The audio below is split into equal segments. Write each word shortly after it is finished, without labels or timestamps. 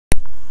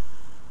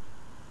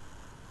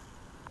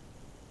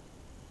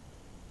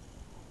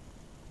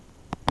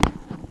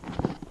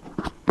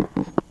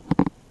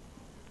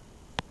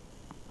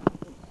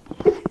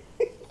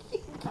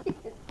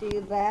see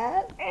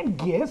that. And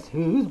guess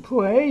who's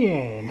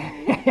playing?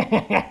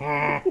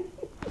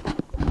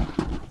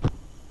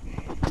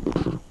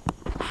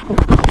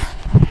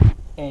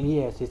 And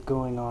yes, it's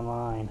going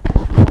online.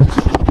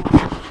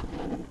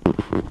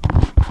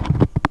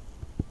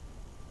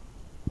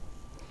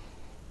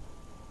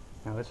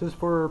 Now this is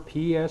for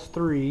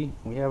PS3.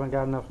 We haven't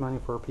got enough money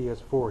for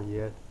PS4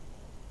 yet.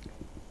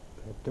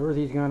 But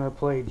Dorothy's gonna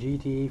play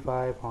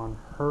gta5 on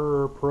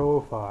her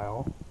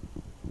profile.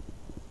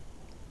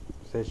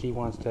 Says she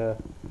wants to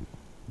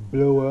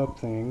blow up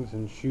things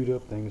and shoot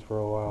up things for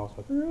a while.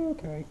 So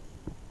okay.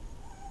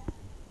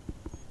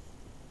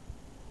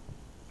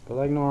 But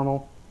like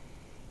normal,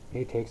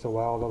 it takes a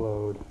while to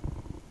load.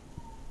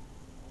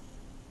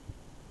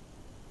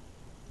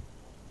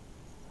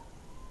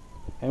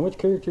 And which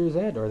character is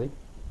that, Dorothy?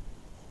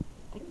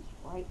 I think it's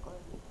Franklin.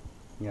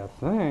 You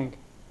think?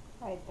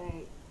 I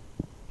think.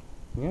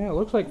 Yeah, it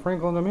looks like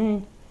Franklin to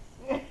me.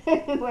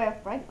 Well,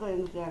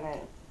 Franklin's gonna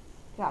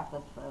drop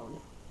his phone.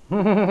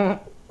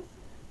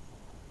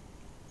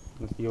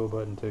 That's the O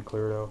button to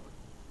clear it out.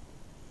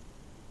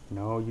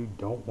 No, you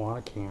don't want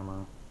a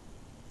camera.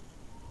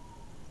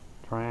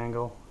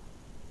 Triangle.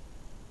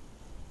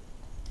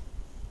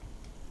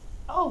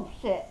 Oh,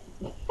 shit.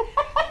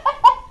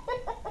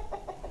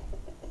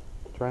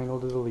 Triangle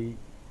to delete.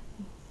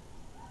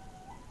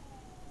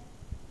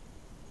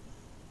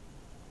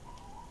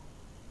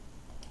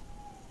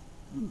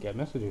 Get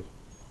messages.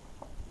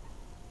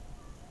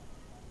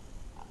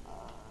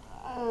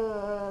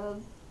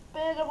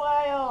 Been a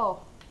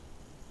while.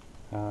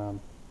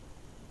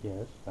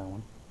 Yes, that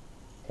one.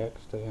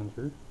 X to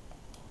enter.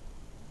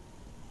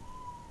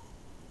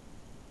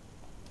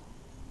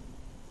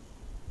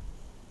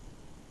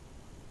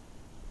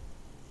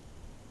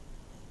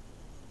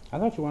 I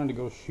thought you wanted to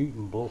go shoot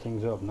and blow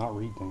things up, not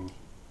read things.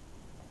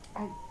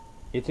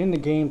 It's in the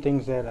game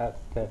things that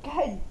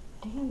God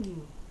damn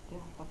you.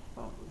 There's the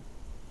phone.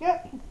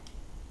 Yep.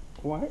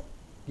 What?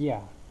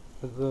 Yeah.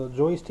 The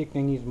joystick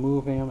thingies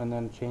move him and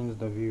then change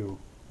the view.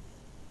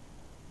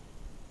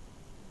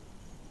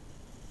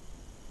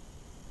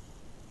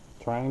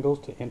 Triangles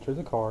to enter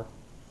the car.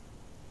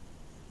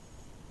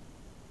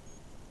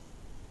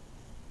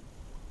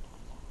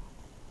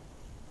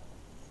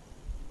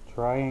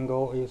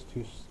 Triangle is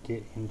to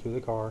get into the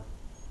car.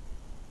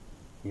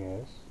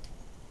 Yes.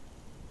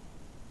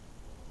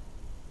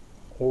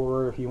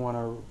 Or if you want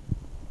to,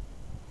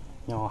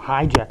 you know,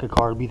 hijack a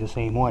car, it'd be the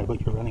same way,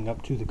 but you're running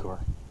up to the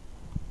car.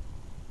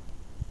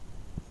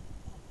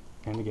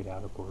 And to get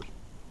out, of course.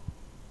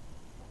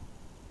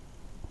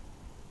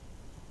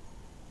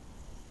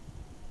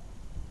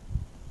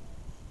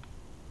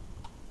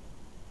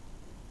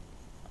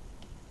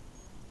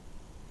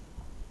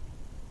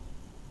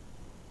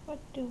 What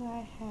do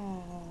I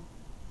have?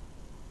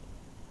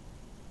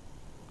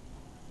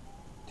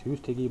 2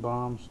 sticky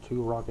bombs,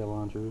 2 rocket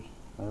launchers.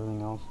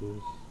 Everything else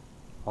is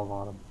a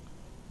lot of.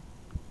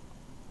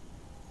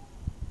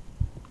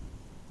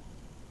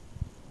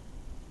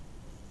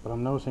 But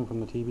I'm noticing from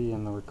the TV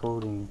and the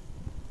recording,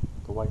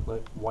 the white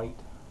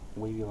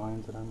wavy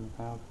lines that I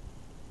have.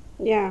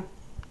 Yeah.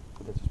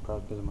 But that's just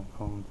probably because of my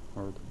phone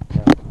or the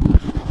tablet.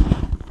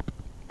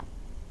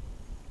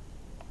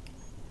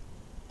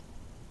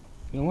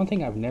 You know, one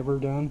thing I've never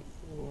done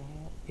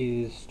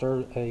is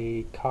start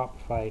a cop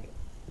fight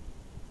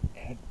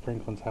at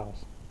Franklin's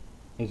house.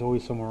 It's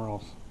always somewhere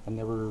else. I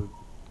never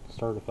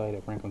start a fight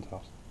at Franklin's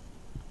house.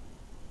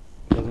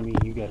 Doesn't mean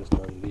you gotta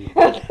start it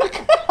either.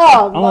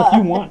 Unless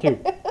you want to.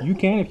 You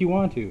can if you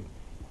want to.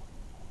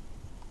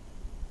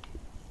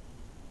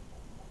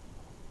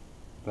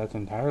 That's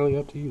entirely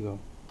up to you, though.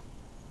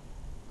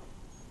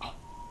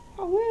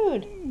 How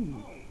rude.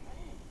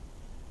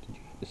 Did you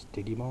have the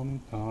sticky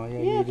bomb? Oh, yeah,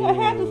 Yes, you I do.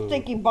 had the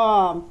sticky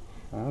bomb.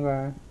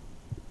 Okay.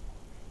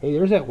 Hey,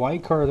 there's that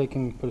white car that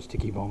can put a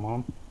sticky bomb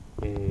on.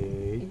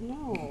 Hey.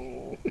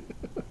 No.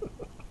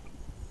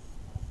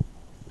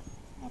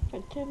 I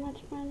put too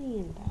much money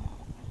in that.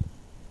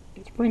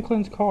 It's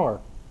Franklin's car.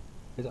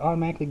 It's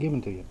automatically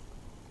given to you.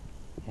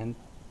 And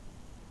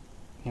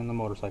the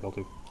motorcycle,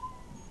 too.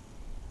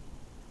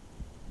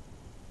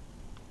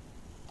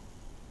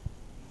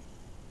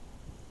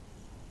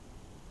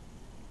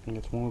 I think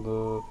it's one of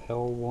the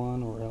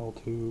L1 or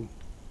L2.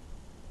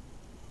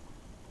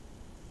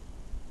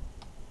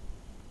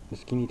 The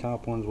skinny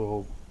top ones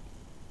will.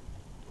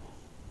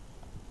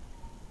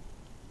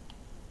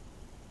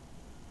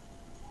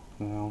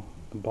 Now,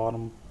 the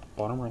bottom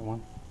right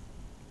one.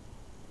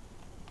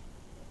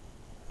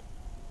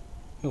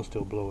 He'll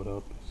still blow it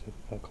up if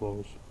that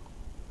close.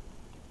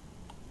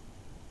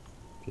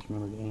 Just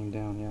remember to aim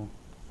down, yeah.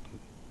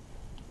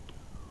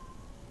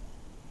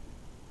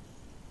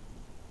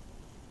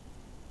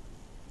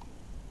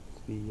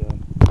 It's the,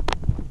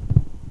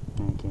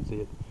 I can't see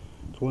it.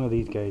 It's one of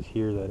these guys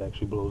here that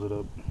actually blows it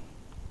up.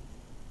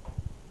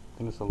 I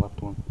think it's the left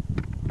one.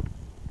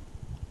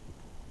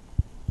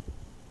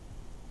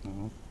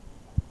 No.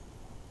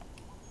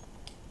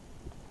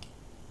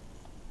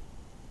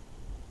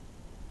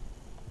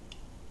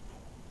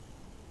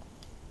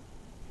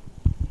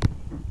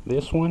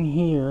 This one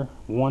here,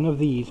 one of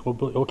these will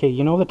be, okay,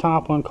 you know the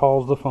top one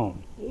calls the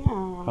phone. Yeah.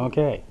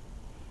 Okay.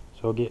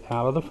 So get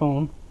out of the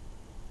phone.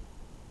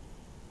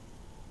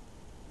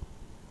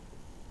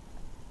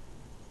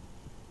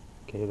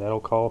 Okay,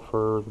 that'll call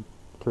for the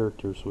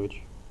character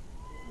switch.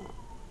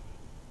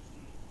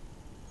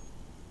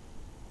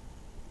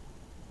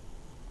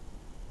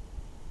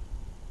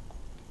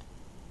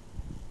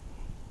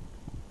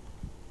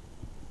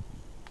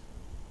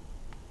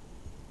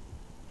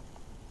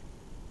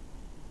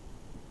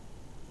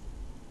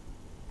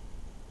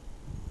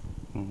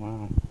 Oh,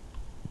 wow.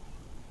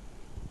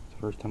 It's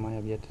the first time I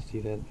have yet to see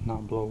that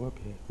not blow up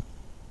yet.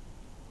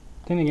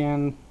 Then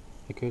again,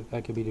 I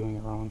could be doing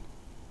it wrong.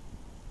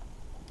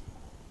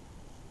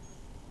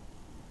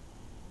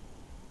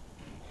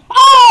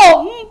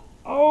 Oh!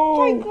 Oh!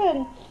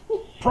 Franklin!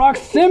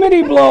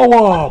 Proximity blow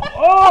up!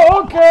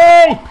 Oh,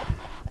 okay!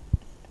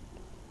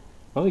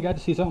 Well, you got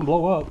to see something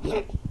blow up.